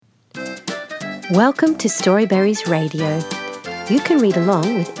Welcome to Storyberries Radio. You can read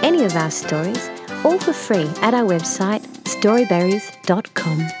along with any of our stories, all for free at our website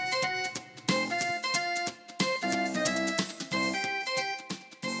storyberries.com.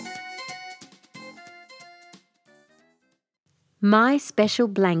 My Special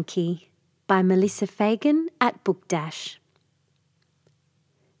Blankie by Melissa Fagan at Book Dash.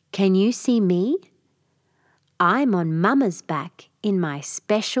 Can you see me? I'm on Mama's back in my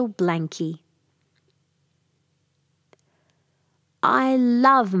special blankie. I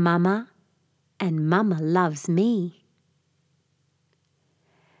love Mama, and Mama loves me.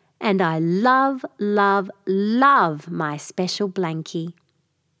 And I love, love, love my special blankie.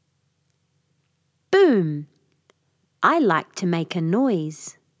 Boom! I like to make a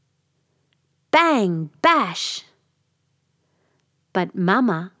noise. Bang, bash! But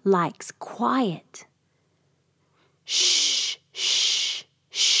Mama likes quiet. Shh, shh,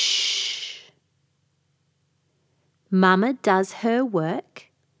 shh. Mama does her work.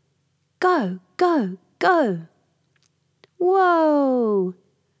 Go, go, go. Whoa!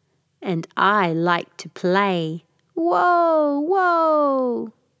 And I like to play. Whoa,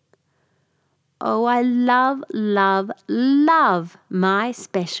 whoa! Oh, I love, love, love my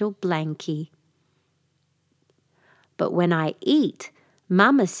special blankie. But when I eat,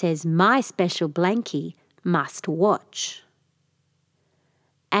 Mama says my special blankie must watch.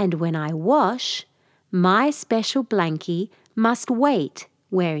 And when I wash, my special blankie must wait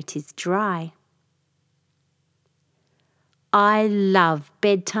where it is dry. I love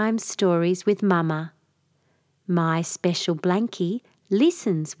bedtime stories with Mama. My special blankie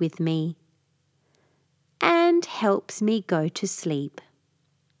listens with me and helps me go to sleep.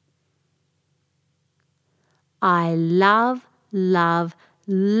 I love, love,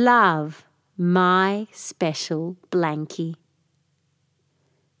 love my special blankie.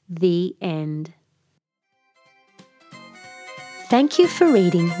 The end. Thank you for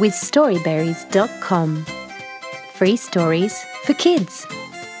reading with Storyberries.com. Free stories for kids.